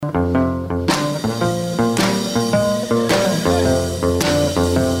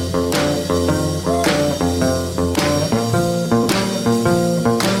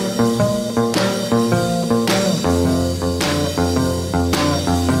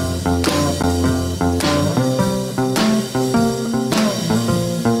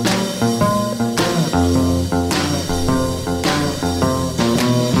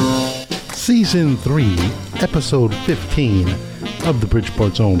Season 3, Episode 15 of the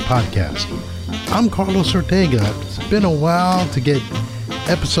Bridgeport Zone podcast. I'm Carlos Ortega. It's been a while to get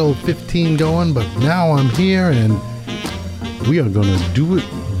Episode 15 going, but now I'm here and we are going to do it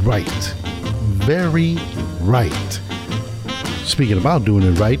right. Very right. Speaking about doing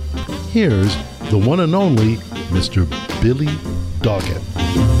it right, here's the one and only Mr. Billy Doggett.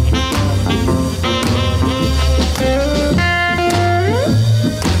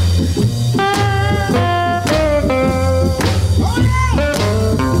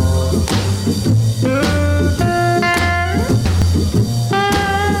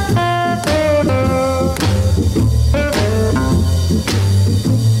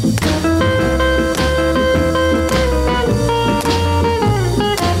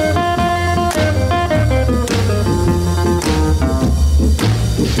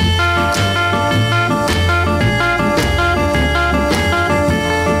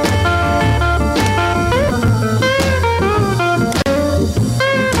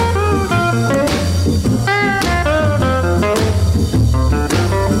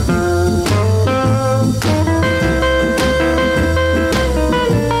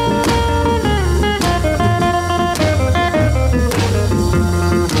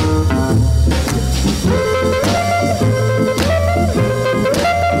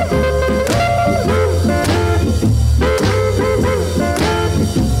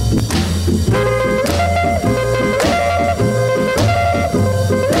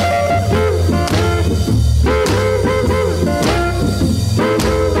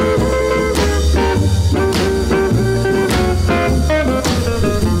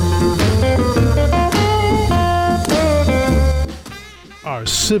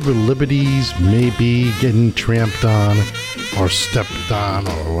 Civil liberties may be getting tramped on or stepped on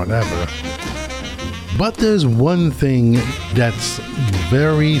or whatever. But there's one thing that's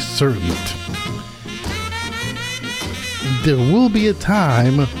very certain. There will be a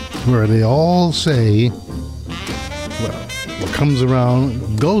time where they all say, well, what comes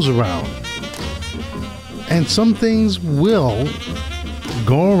around goes around. And some things will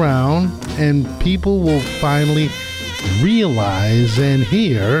go around and people will finally realize and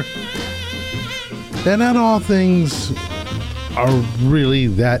hear that not all things are really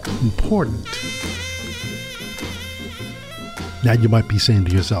that important. Now you might be saying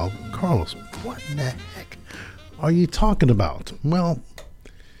to yourself, Carlos, what in the heck are you talking about? Well,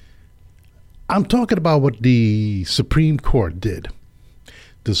 I'm talking about what the Supreme Court did.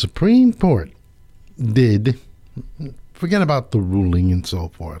 The Supreme Court did, forget about the ruling and so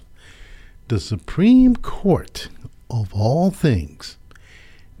forth. The Supreme Court, of all things,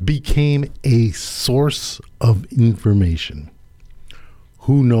 became a source of information.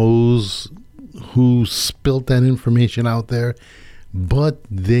 Who knows who spilt that information out there, but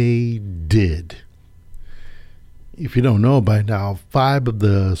they did. If you don't know by now, 5 of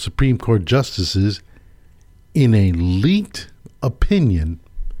the Supreme Court justices, in a leaked opinion,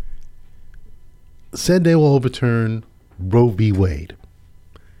 said they will overturn Roe v. Wade.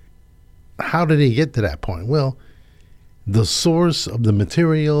 How did they get to that point? Well, the source of the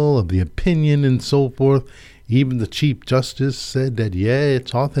material, of the opinion and so forth, even the Chief Justice said that, yeah,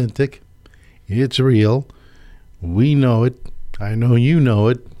 it's authentic. It's real. We know it. I know you know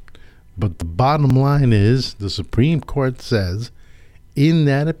it. But the bottom line is the Supreme Court says in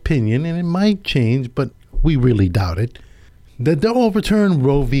that opinion, and it might change, but we really doubt it, that they'll overturn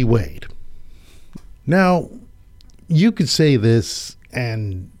Roe v. Wade. Now, you could say this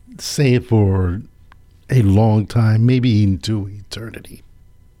and say it for a long time, maybe into eternity.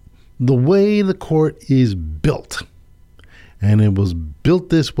 The way the court is built, and it was built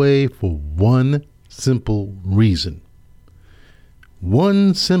this way for one simple reason.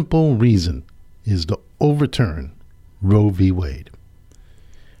 One simple reason is to overturn Roe v. Wade.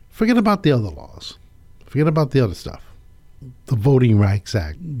 Forget about the other laws. Forget about the other stuff. The Voting Rights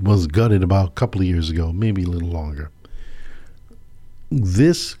Act was gutted about a couple of years ago, maybe a little longer.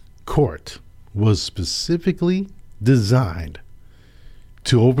 This court was specifically designed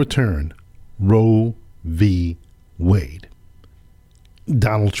to overturn Roe v. Wade.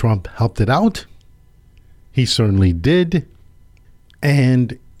 Donald Trump helped it out. He certainly did.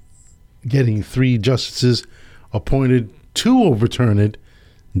 And getting 3 justices appointed to overturn it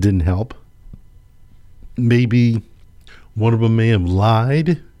didn't help. Maybe one of them may have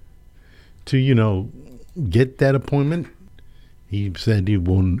lied to, get that appointment. He said he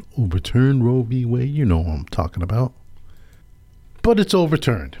won't overturn Roe v. Wade. You know what I'm talking about. But it's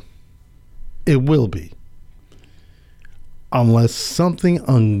overturned. It will be. Unless something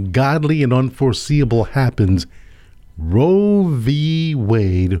ungodly and unforeseeable happens, Roe v.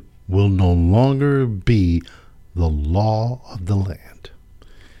 Wade will no longer be the law of the land.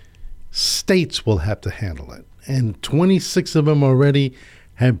 States will have to handle it. And 26 of them already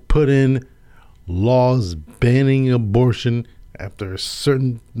have put in laws banning abortion after a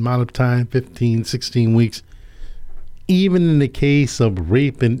certain amount of time, 15, 16 weeks. Even in the case of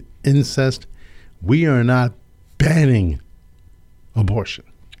rape and incest, we are not banning abortion.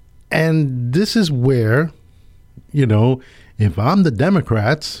 And this is where, if I'm the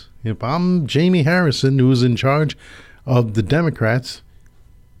Democrats, if I'm Jamie Harrison, who's in charge of the Democrats,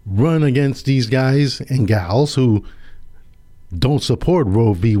 run against these guys and gals who don't support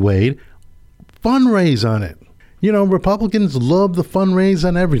Roe v. Wade, fundraise on it. Republicans love to fundraise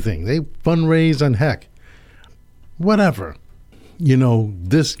on everything. They fundraise on heck. Whatever.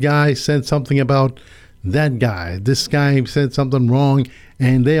 This guy said something about that guy. This guy said something wrong,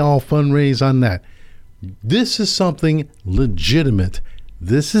 and they all fundraise on that. This is something legitimate.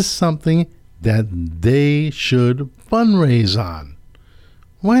 This is something that they should fundraise on.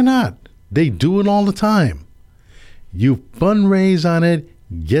 Why not? They do it all the time. You fundraise on it,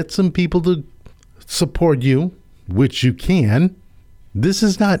 get some people to support you, which you can.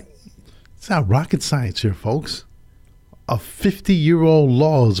 It's not rocket science here, folks. A 50-year-old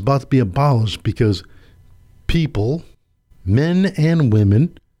law is about to be abolished because people, men and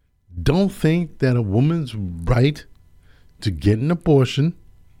women, don't think that a woman's right to get an abortion,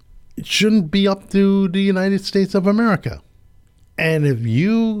 it shouldn't be up to the United States of America. And if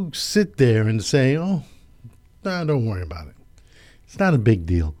you sit there and say, don't worry about it. It's not a big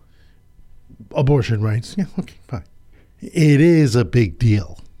deal. Abortion rights, yeah, okay, fine. It is a big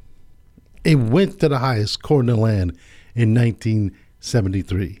deal. It went to the highest court in the land in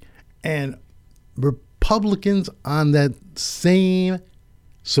 1973. And Republicans on that same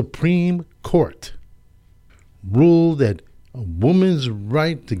Supreme Court ruled that a woman's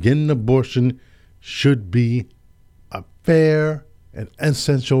right to get an abortion should be a fair and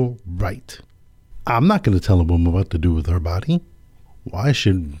essential right. I'm not going to tell a woman what to do with her body. Why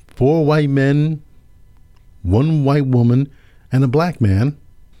should 4 white men, 1 white woman, and a black man?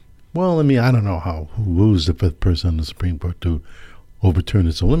 Well, I don't know who's the 5th person on the Supreme Court to overturn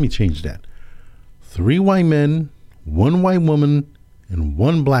it. So let me change that. 3 white men, 1 white woman, and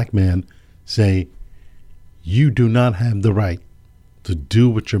 1 black man say, you do not have the right to do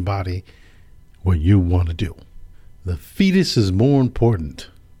with your body what you want to do. The fetus is more important.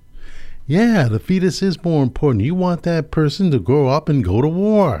 Yeah, the fetus is more important. You want that person to grow up and go to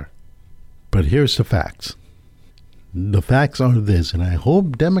war. But here's the facts. The facts are this, and I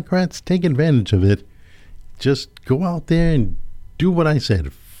hope Democrats take advantage of it. Just go out there and do what I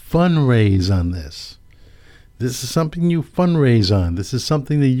said. Fundraise on this. This is something you fundraise on. This is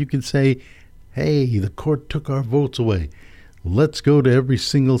something that you can say, hey, the court took our votes away. Let's go to every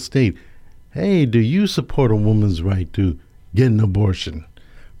single state. Hey, do you support a woman's right to get an abortion?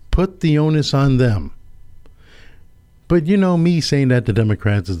 Put the onus on them. But me saying that to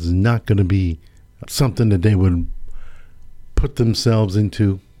Democrats is not going to be something that they would put themselves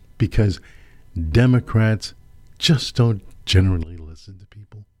into, because Democrats just don't generally listen to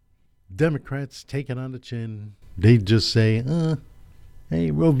people. Democrats take it on the chin. They just say,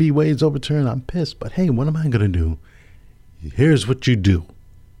 hey, Roe v. Wade's overturned. I'm pissed, but hey, what am I going to do? Here's what you do.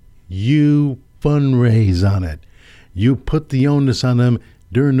 You fundraise on it. You put the onus on them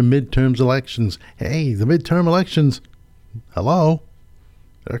during the midterms elections. Hey, the midterm elections, hello,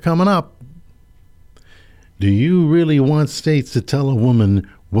 they're coming up. Do you really want states to tell a woman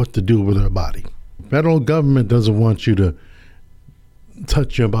what to do with her body? Federal government doesn't want you to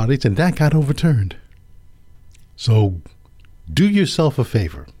touch your bodies, and that got overturned. So do yourself a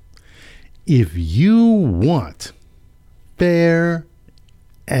favor. If you want fair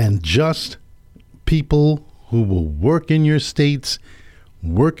and just people who will work in your states,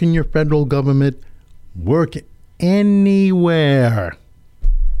 work in your federal government, work anywhere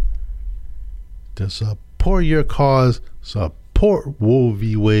to support your cause, support Roe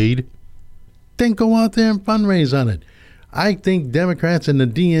v. Wade, then go out there and fundraise on it. I think Democrats and the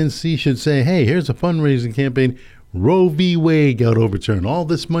DNC should say, hey, here's a fundraising campaign. Roe v. Wade got overturned. All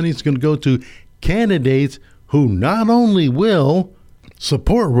this money is going to go to candidates who not only will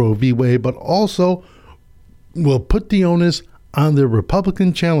support Roe v. Wade, but also will put the onus on the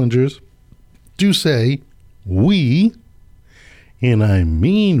Republican challengers to say, we, and I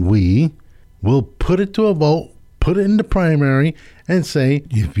mean we, will put it to a vote, put it in the primary, and say,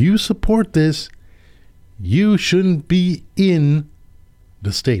 if you support this, you shouldn't be in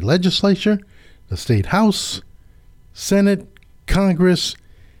the state legislature, the state house, Senate, Congress.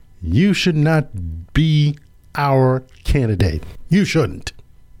 You should not be our candidate. You shouldn't.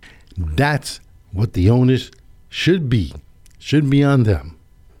 That's what the onus should be on them.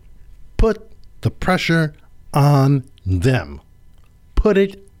 Put the pressure on them. Put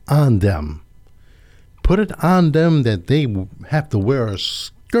it on them. Put it on them that they have to wear a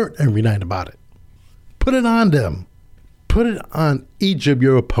skirt every night about it. Put it on them. Put it on each of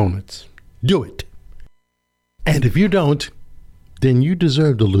your opponents. Do it. And if you don't, then you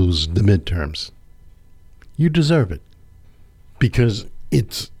deserve to lose the midterms. You deserve it. Because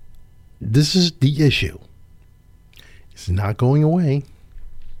this is the issue. It's not going away.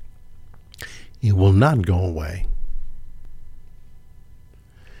 It will not go away.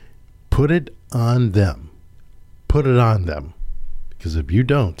 Put it on them. Put it on them. Because if you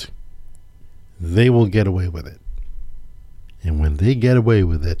don't, they will get away with it. And when they get away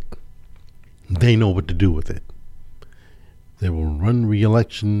with it, they know what to do with it. They will run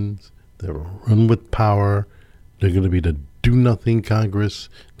re-elections. They will run with power. They're going to be the do-nothing Congress.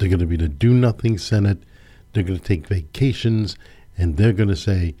 They're going to be the do-nothing Senate. They're going to take vacations. And they're going to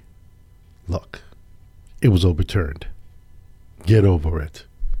say, look, it was overturned. Get over it.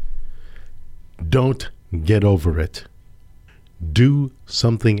 Don't get over it. Do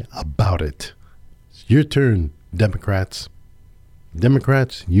something about it. It's your turn, Democrats.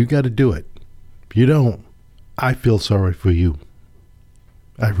 Democrats, you got to do it. If you don't, I feel sorry for you.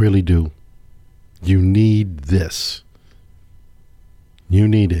 I really do. You need this. You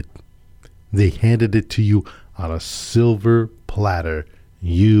need it. They handed it to you on a silver platter.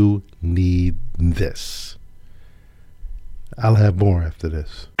 You need this. I'll have more after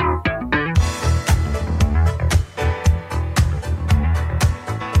this.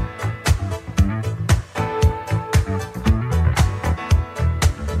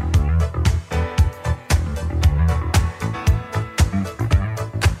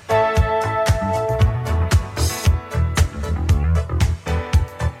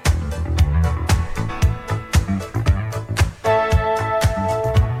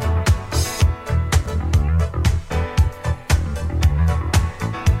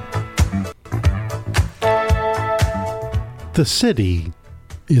 The city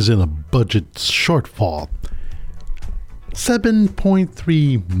is in a budget shortfall.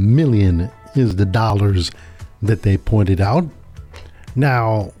 $7.3 million is the dollars that they pointed out.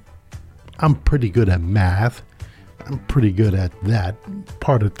 Now, I'm pretty good at math. I'm pretty good at that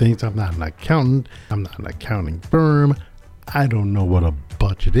part of things. I'm not an accountant. I'm not an accounting firm. I don't know what a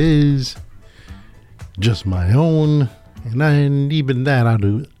budget is. Just my own. And even that, I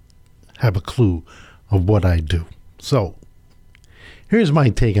do have a clue of what I do. So, here's my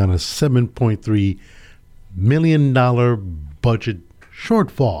take on a $7.3 million budget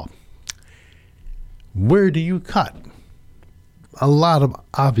shortfall. Where do you cut? A lot of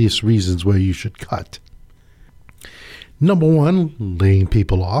obvious reasons where you should cut. Number one, laying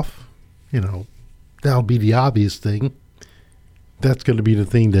people off. That'll be the obvious thing. That's going to be the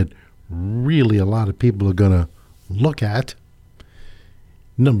thing that really a lot of people are going to look at.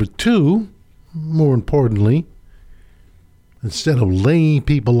 Number two, more importantly, instead of laying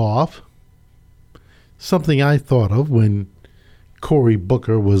people off, something I thought of when Cory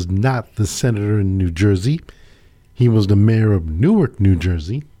Booker was not the senator in New Jersey. He was the mayor of Newark, New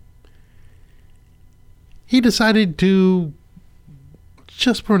Jersey. He decided to,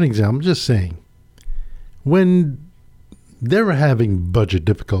 just for an example, just saying, when they were having budget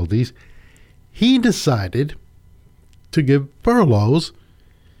difficulties, he decided to give furloughs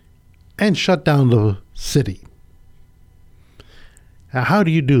and shut down the city. Now, how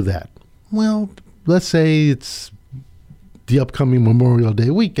do you do that? Well, let's say it's the upcoming Memorial Day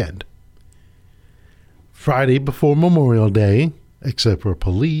weekend. Friday before Memorial Day, except for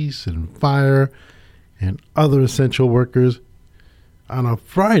police and fire and other essential workers, on a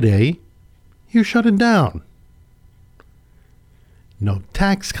Friday, you shut it down. No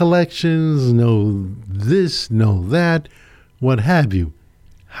tax collections, no this, no that, what have you.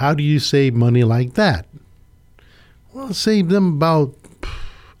 How do you save money like that? Well, save them about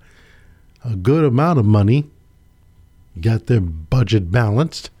a good amount of money. Got their budget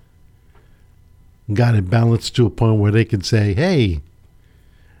balanced. Got it balanced to a point where they can say, hey,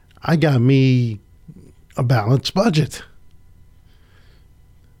 I got me a balanced budget.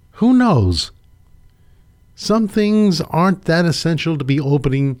 Who knows? Some things aren't that essential to be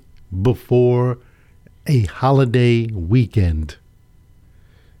opening before a holiday weekend.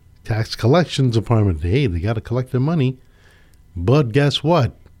 Tax collections department, hey, they got to collect their money. But guess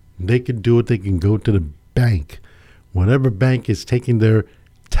what? They can do it. They can go to the bank. Whatever bank is taking their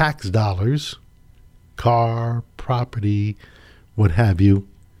tax dollars, car, property, what have you,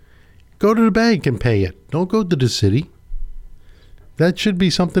 go to the bank and pay it. Don't go to the city. That should be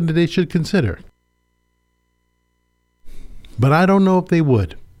something that they should consider. But I don't know if they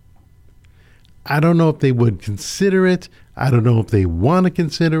would. I don't know if they would consider it. I don't know if they want to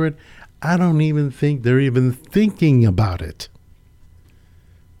consider it. I don't even think they're even thinking about it.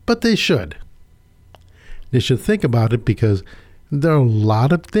 But they should. They should think about it because there are a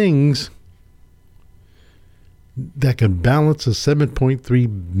lot of things that could balance a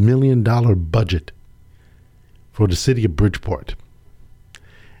 $7.3 million budget for the city of Bridgeport.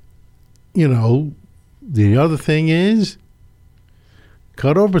 You know, the other thing is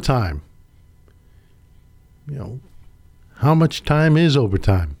cut overtime. You know, how much time is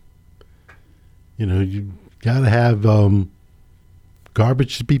overtime? You know, you got to have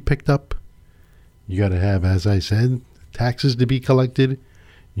garbage to be picked up. You got to have, as I said, taxes to be collected.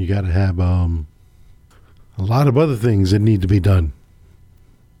 You got to have a lot of other things that need to be done.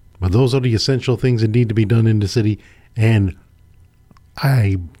 But those are the essential things that need to be done in the city. And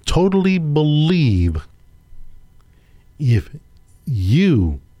I totally believe if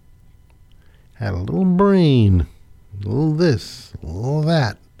you had a little brain, a little this, a little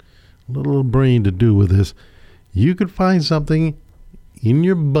that, a little brain to do with this, you could find something in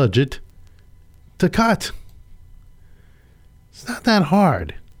your budget to cut. It's not that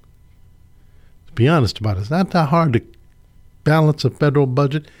hard. To be honest about it, it's not that hard to balance a federal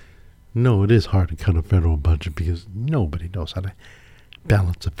budget. No, it is hard to cut a federal budget because nobody knows how to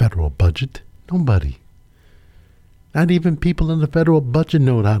balance a federal budget. Nobody. Not even people in the federal budget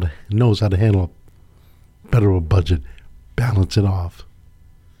knows how to handle a federal budget, balance it off.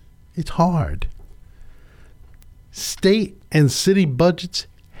 It's hard. State and city budgets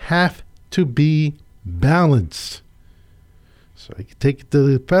have to be balanced. So you can take it to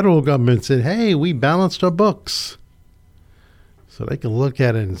the federal government and say, hey, we balanced our books. So they can look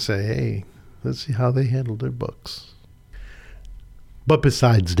at it and say, hey, let's see how they handle their books. But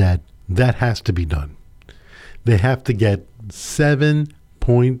besides that, that has to be done. They have to get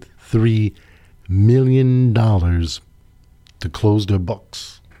 $7.3 million to close their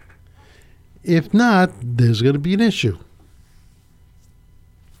books. If not, there's going to be an issue.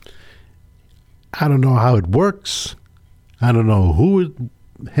 I don't know how it works. I don't know who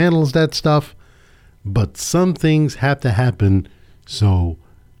handles that stuff, but some things have to happen. So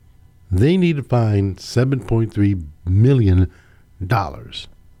they need to find $7.3 million to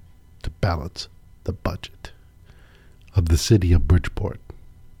balance the budget of the city of Bridgeport.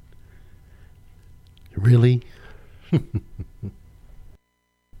 Really?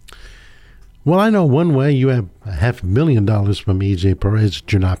 Well, I know one way you have $500,000 from EJ Perez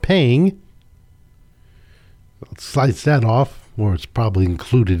that you're not paying. Let's slice that off, or it's probably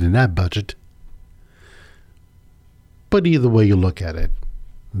included in that budget. But either way you look at it,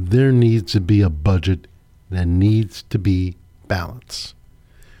 there needs to be a budget that needs to be balanced.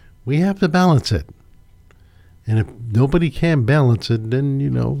 We have to balance it. And if nobody can balance it, then, you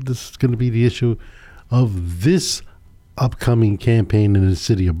know, this is going to be the issue of this upcoming campaign in the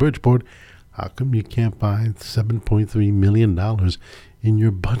city of Bridgeport. How come you can't find $7.3 million in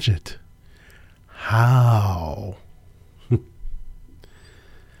your budget? How? You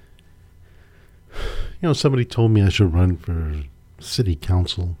know, somebody told me I should run for city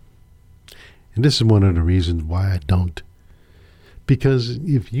council. And this is one of the reasons why I don't. Because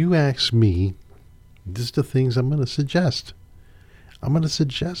if you ask me, this is the things I'm going to suggest. I'm going to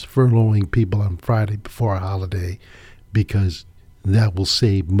suggest furloughing people on Friday before a holiday because that will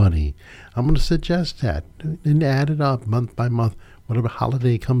save money. I'm going to suggest that and add it up month by month, whatever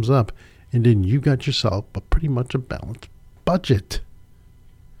holiday comes up. And then you got yourself pretty much a balanced budget.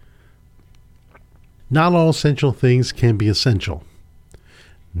 Not all essential things can be essential.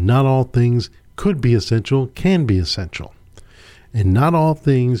 Not all things could be essential can be essential. And not all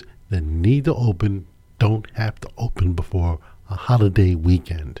things that need to open don't have to open before a holiday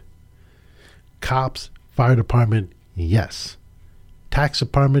weekend. Cops, fire department, yes. Tax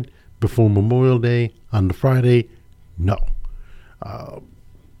department before Memorial Day on the Friday, no.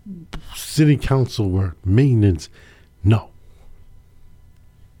 City council work, maintenance, no.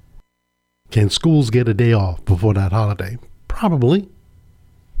 Can schools get a day off before that holiday? Probably.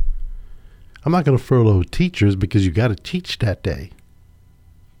 I'm not going to furlough teachers because you got to teach that day.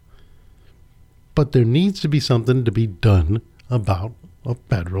 But there needs to be something to be done about a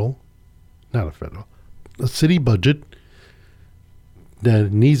city budget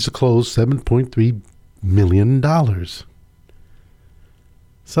that needs to close $7.3 million.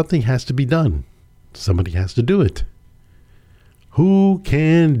 Something has to be done. Somebody has to do it. Who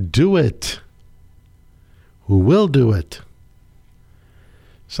can do it? Who will do it?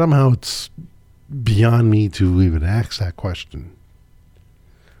 Somehow it's beyond me to even ask that question.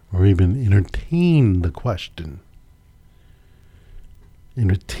 or even entertain the question.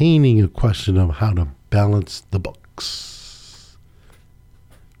 Entertaining a question of how to balance the books.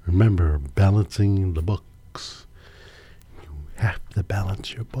 Remember, balancing the books. You have to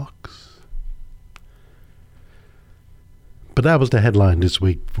balance your books. But that was the headline this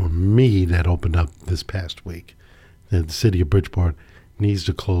week for me that opened up this past week. That the city of Bridgeport needs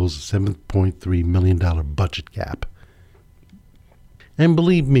to close a $7.3 million budget gap. And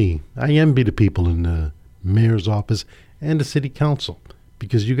believe me, I envy the people in the mayor's office and the city council,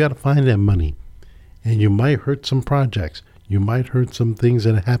 because you got to find that money. And you might hurt some projects. You might hurt some things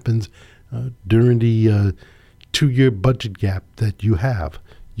that happens during the 2-year budget gap that you have.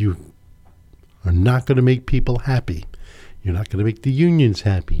 You are not going to make people happy. You're not going to make the unions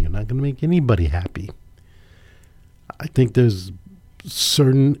happy. You're not going to make anybody happy. I think there's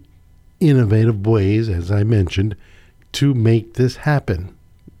certain innovative ways, as I mentioned, to make this happen.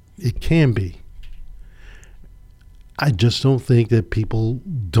 It can be. I just don't think that people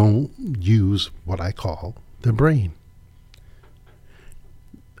don't use what I call their brain.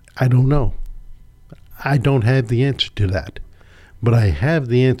 I don't know. I don't have the answer to that. But I have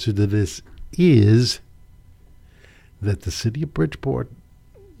the answer to this is that the city of Bridgeport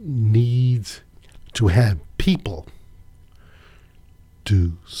needs to have people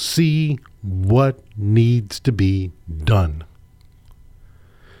to see what needs to be done.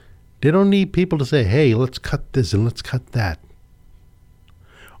 They don't need people to say, hey, let's cut this and let's cut that.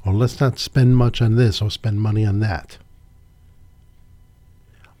 Or let's not spend much on this or spend money on that.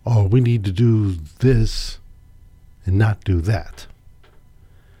 Or we need to do this and not do that.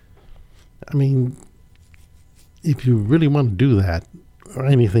 I mean, if you really want to do that or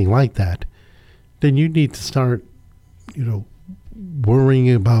anything like that, then you need to start,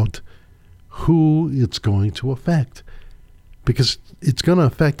 worrying about who it's going to affect, because it's going to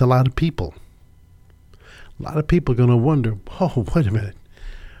affect a lot of people. A lot of people are going to wonder, oh, wait a minute.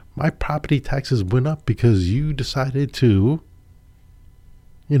 My property taxes went up because you decided to,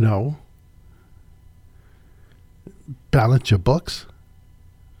 balance your books?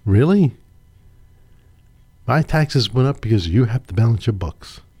 Really? My taxes went up because you have to balance your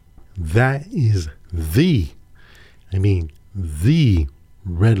books. That is the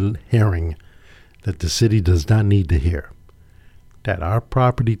red herring that the city does not need to hear. That our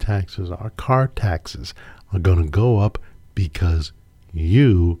property taxes, our car taxes are going to go up because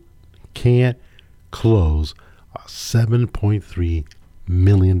you can't close a $7.3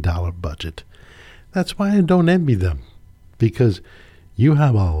 million budget. That's why I don't envy them, because you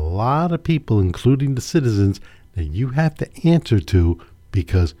have a lot of people, including the citizens, that you have to answer to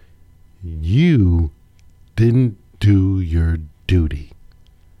because you didn't do your duty.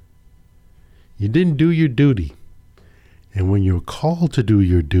 You didn't do your duty. And when you're called to do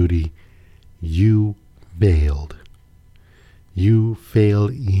your duty, you failed. You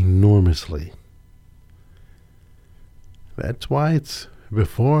failed enormously. That's why it's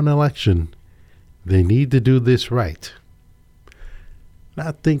before an election, they need to do this right.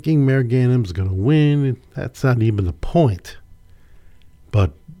 Not thinking Mayor Ganem's going to win. That's not even the point.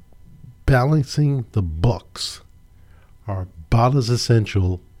 But balancing the books are about as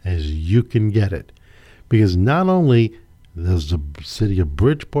essential as you can get it. Because not only does the city of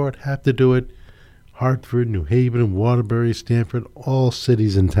Bridgeport have to do it, Hartford, New Haven, Waterbury, Stamford, all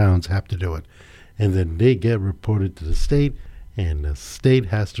cities and towns have to do it. And then they get reported to the state, and the state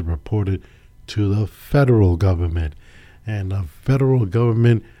has to report it to the federal government. And the federal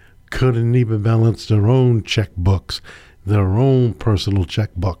government couldn't even balance their own checkbooks, their own personal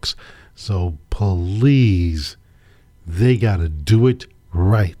checkbooks. So please, they got to do it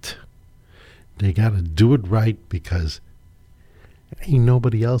right. They got to do it right because ain't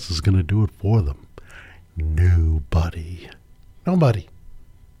nobody else is going to do it for them. Nobody.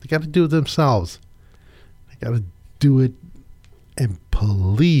 They got to do it themselves. They got to do it, and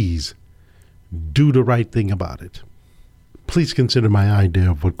please do the right thing about it. Please consider my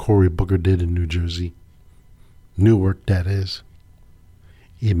idea of what Cory Booker did in New Jersey. Newark, that is.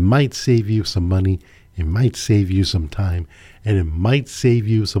 It might save you some money. It might save you some time. And it might save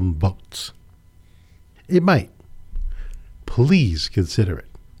you some votes. It might. Please consider it.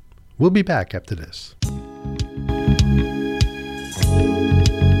 We'll be back after this.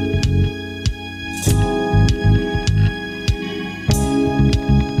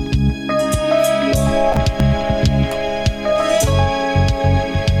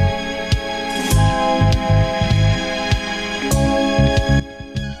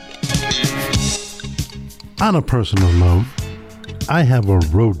 On a personal note, I have a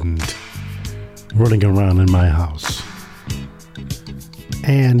rodent running around in my house.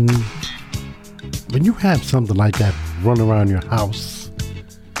 And when you have something like that run around your house,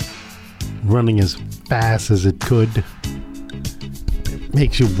 running as fast as it could, it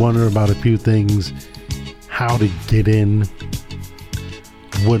makes you wonder about a few things. How to get in?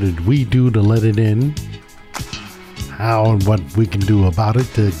 What did we do to let it in? How and what we can do about it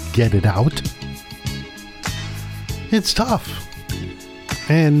to get it out? It's tough.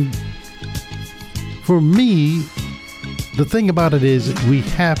 And for me, the thing about it is we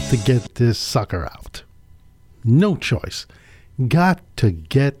have to get this sucker out. No choice. Got to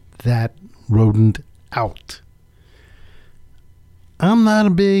get that rodent out. I'm not a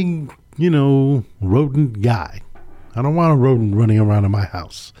big, rodent guy. I don't want a rodent running around in my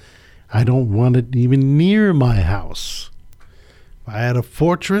house. I don't want it even near my house. If I had a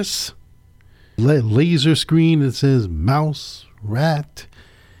fortress, laser screen that says mouse, rat,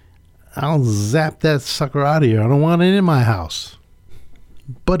 I'll zap that sucker out of here. I don't want it in my house.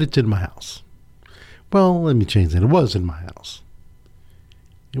 But it's in my house. Well, let me change that. It was in my house.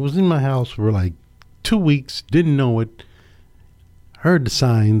 It was in my house for like 2 weeks. Didn't know it. Heard the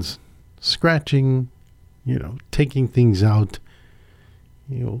signs. Scratching. Taking things out.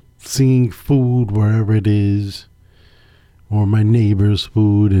 Seeing food wherever it is. Or my neighbor's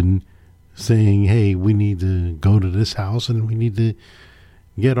food and saying, hey, we need to go to this house and we need to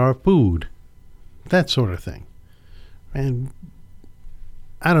get our food. That sort of thing. And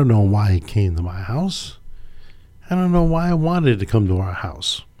I don't know why it came to my house. I don't know why I wanted it to come to our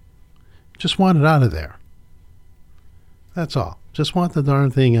house. Just want it out of there. That's all. Just want the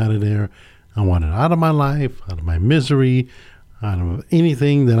darn thing out of there. I want it out of my life, out of my misery, out of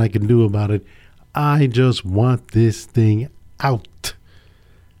anything that I can do about it. I just want this thing out.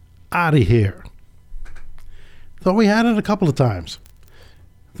 Out of here. Thought we had it a couple of times.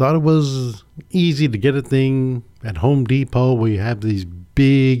 Thought it was easy to get a thing at Home Depot where you have these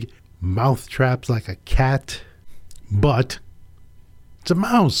big mouth traps like a cat. But it's a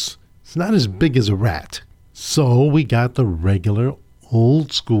mouse. It's not as big as a rat. So we got the regular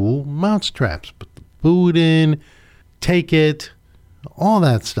old school mouse traps. Put the food in, take it, all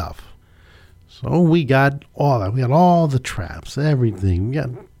that stuff. So we got all that. We got all the traps, everything. We got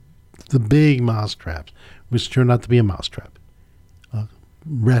the big mouse traps, which turned out to be a mouse trap. A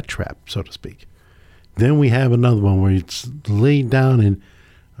rat trap, so to speak. Then we have another one where it's laid down in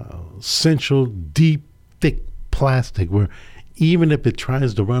essential, deep, thick plastic where even if it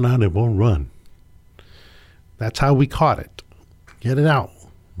tries to run out, it won't run. That's how we caught it. Get it out.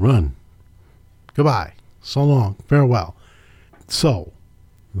 Run. Goodbye. So long. Farewell. So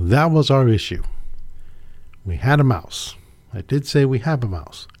that was our issue. We had a mouse. I did say we have a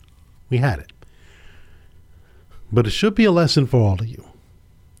mouse. We had it. But it should be a lesson for all of you.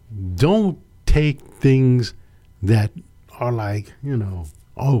 Don't take things that are like,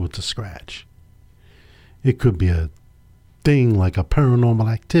 it's a scratch. It could be a thing like a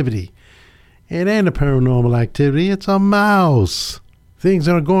paranormal activity. It ain't a paranormal activity. It's a mouse. Things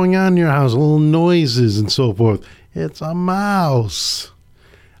that are going on in your house, little noises and so forth. It's a mouse.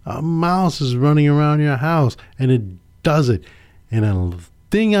 A mouse is running around your house, and it does it. And a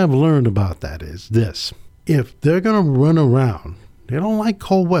thing I've learned about that is this. If they're going to run around, they don't like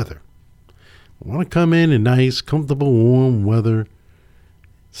cold weather. They want to come in nice, comfortable, warm weather,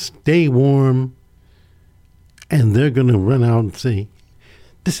 stay warm, and they're going to run out and say,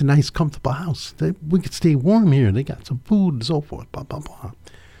 this is a nice, comfortable house. We could stay warm here. They got some food and so forth, blah, blah, blah.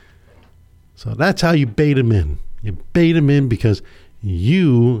 So that's how you bait them in. You bait them in because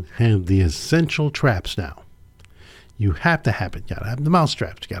you have the essential traps now. You have to have it. You got to have the mouse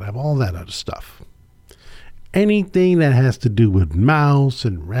traps. You got to have all that other stuff. Anything that has to do with mouse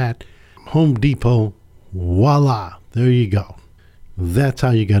and rat, Home Depot, voila, there you go. That's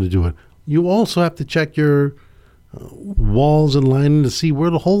how you got to do it. You also have to check your walls and lining to see where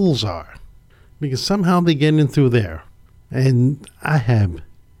the holes are, because somehow they get in through there. And I have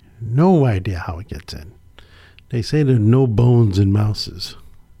no idea how it gets in. They say there are no bones in mouses.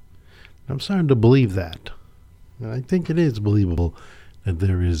 I'm starting to believe that. And I think it is believable that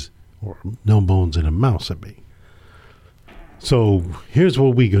there is or no bones in a mouse at me. So here's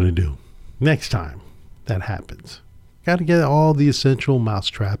what we're going to do next time that happens. Got to get all the essential mouse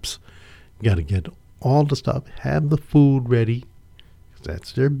traps. Got to get all the stuff. Have the food ready.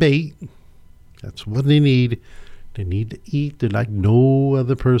 That's their bait. That's what they need. They need to eat. They're like no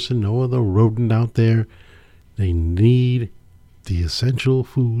other person, no other rodent out there. They need the essential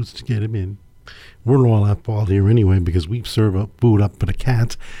foods to get them in. We're all at fault here anyway because we serve up food up for the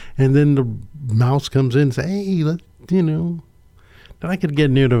cats. And then the mouse comes in and says, hey, then I could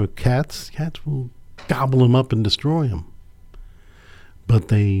get near the cats. Cats will gobble them up and destroy them. but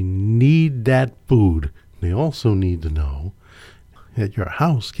they need that food. They also need to know that your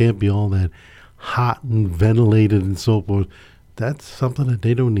house can't be all that hot and ventilated and so forth. That's something that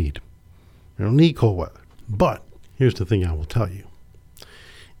they don't need. They don't need cold weather. But here's the thing I will tell you.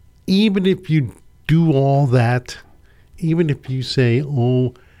 Even if you do all that, even if you say,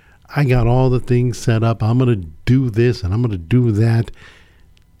 oh, I got all the things set up, I'm going to do this and I'm going to do that,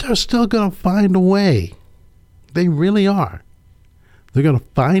 they're still going to find a way. They really are. They're going to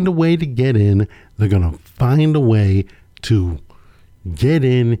find a way to get in. They're going to find a way to get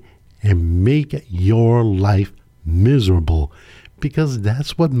in and make your life miserable, because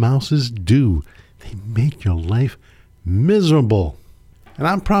that's what mouses do. They make your life miserable. And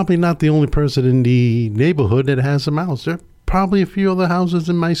I'm probably not the only person in the neighborhood that has a mouse. There are probably a few other houses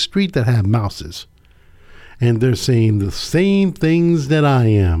in my street that have mouses. And they're saying the same things that I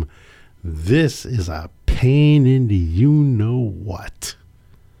am. This is a pain in the you-know-what.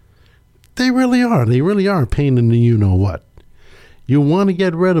 They really are. They really are a pain in the you-know-what. You want to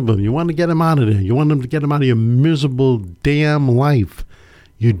get rid of them. You want to get them out of there. You want them to get them out of your miserable damn life.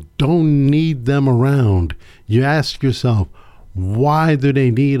 You don't need them around. You ask yourself, why do they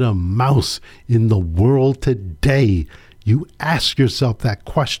need a mouse in the world today? You ask yourself that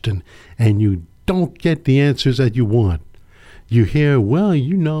question, and you don't get the answers that you want. You hear, well,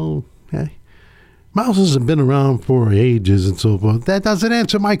 mouses have been around for ages and so forth. That doesn't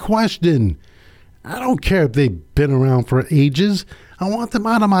answer my question. I don't care if they've been around for ages. I want them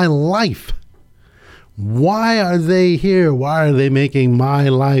out of my life. Why are they here? Why are they making my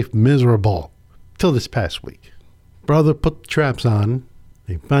life miserable? Till this past week. Brother put the traps on.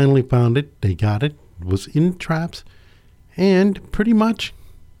 They finally found it. They got it. It was in traps. And pretty much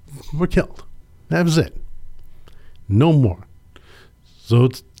were killed. That was it. No more. So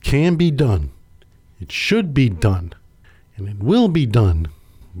it can be done. It should be done. And it will be done.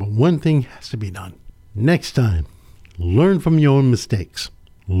 But one thing has to be done. Next time, learn from your own mistakes.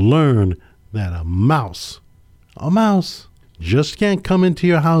 Learn that a mouse just can't come into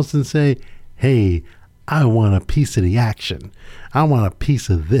your house and say, hey, I want a piece of the action. I want a piece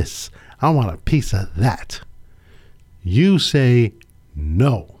of this. I want a piece of that. You say,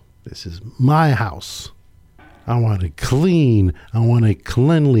 no, this is my house. I want it clean. I want it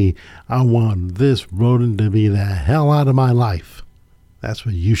cleanly. I want this rodent to be the hell out of my life. That's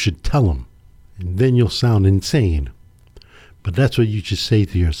what you should tell them. And then you'll sound insane. But that's what you should say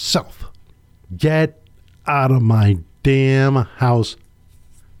to yourself. Get out of my damn house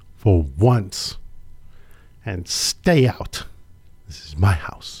for once. And stay out. This is my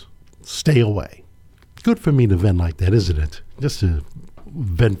house. Stay away. Good for me to vent like that, isn't it? Just to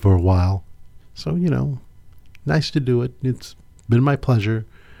vent for a while. So, nice to do it. It's been my pleasure.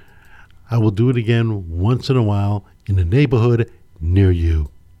 I will do it again once in a while in a neighborhood near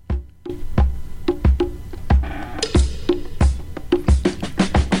you.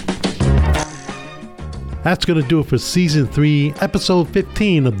 That's going to do it for Season 3, Episode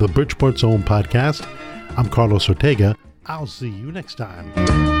 15 of the Bridgeport Zone Podcast. I'm Carlos Ortega. I'll see you next time.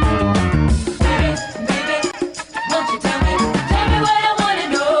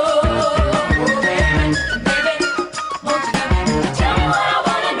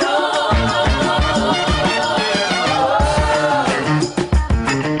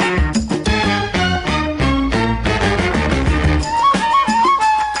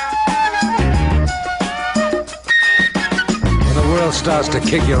 Starts to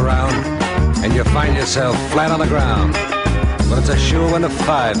kick you around and you find yourself flat on the ground. Well, it's a sure one to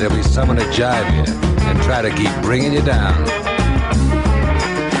find there'll be someone to jive you and try to keep bringing you down.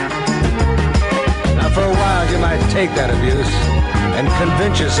 Now for a while you might take that abuse and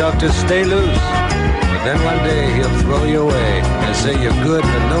convince yourself to stay loose, but then one day he'll throw you away and say you're good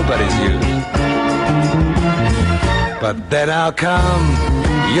and nobody's use. But then I'll come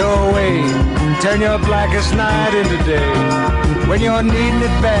your way, turn your blackest night into day. When you're needing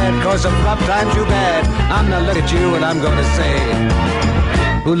it bad, cause some rough times you bad, I'm gonna look at you and I'm gonna say,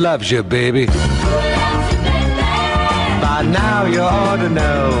 who loves you, baby? Who loves you, baby? By now you ought to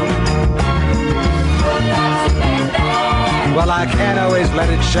know. Who loves you, baby? Well, I can't always let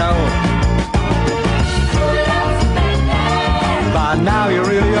it show. Who loves you, baby? By now you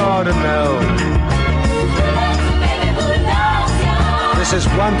really ought to know. Who loves you, baby? Who loves you? This is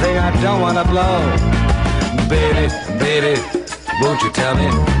one thing I don't wanna blow. Baby, baby, won't you tell me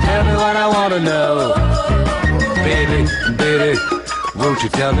what I want to know? Baby, baby, won't you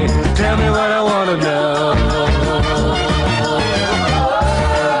tell me what I want to know?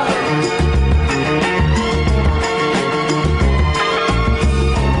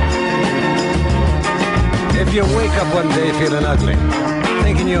 If you wake up one day feeling ugly,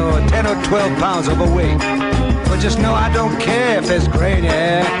 thinking you're 10 or 12 pounds overweight. But just know I don't care if there's gray in your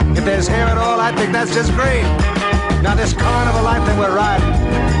hair. If there's hair at all, I think that's just great. Now this carnival life that we're riding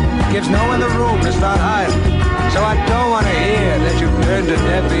gives no one the room to start hiding. So I don't want to hear that you turned a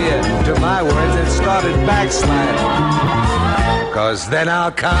deaf ear to my words and started backsliding. Cause then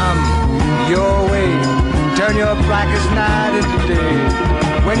I'll come your way, turn your blackest night into day.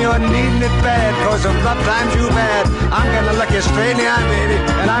 When you're needing it bad, cause of rough times you've had, I'm gonna look you straight in the eye, baby,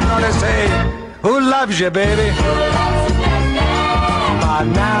 and I'm gonna say, who loves you, baby? By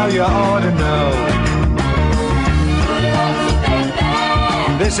now you ought to know.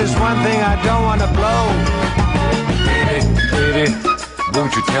 This is one thing I don't want to blow. Baby, baby,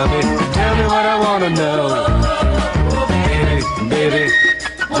 won't you tell me what I want to know. Baby, baby,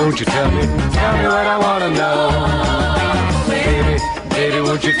 won't you tell me what I want to know. Baby, baby,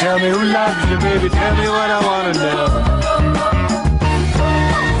 won't you tell me who loves you, baby, tell me what I want to know.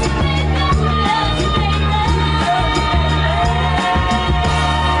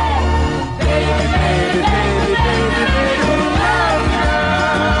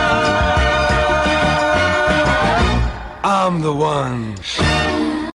 I'm the one.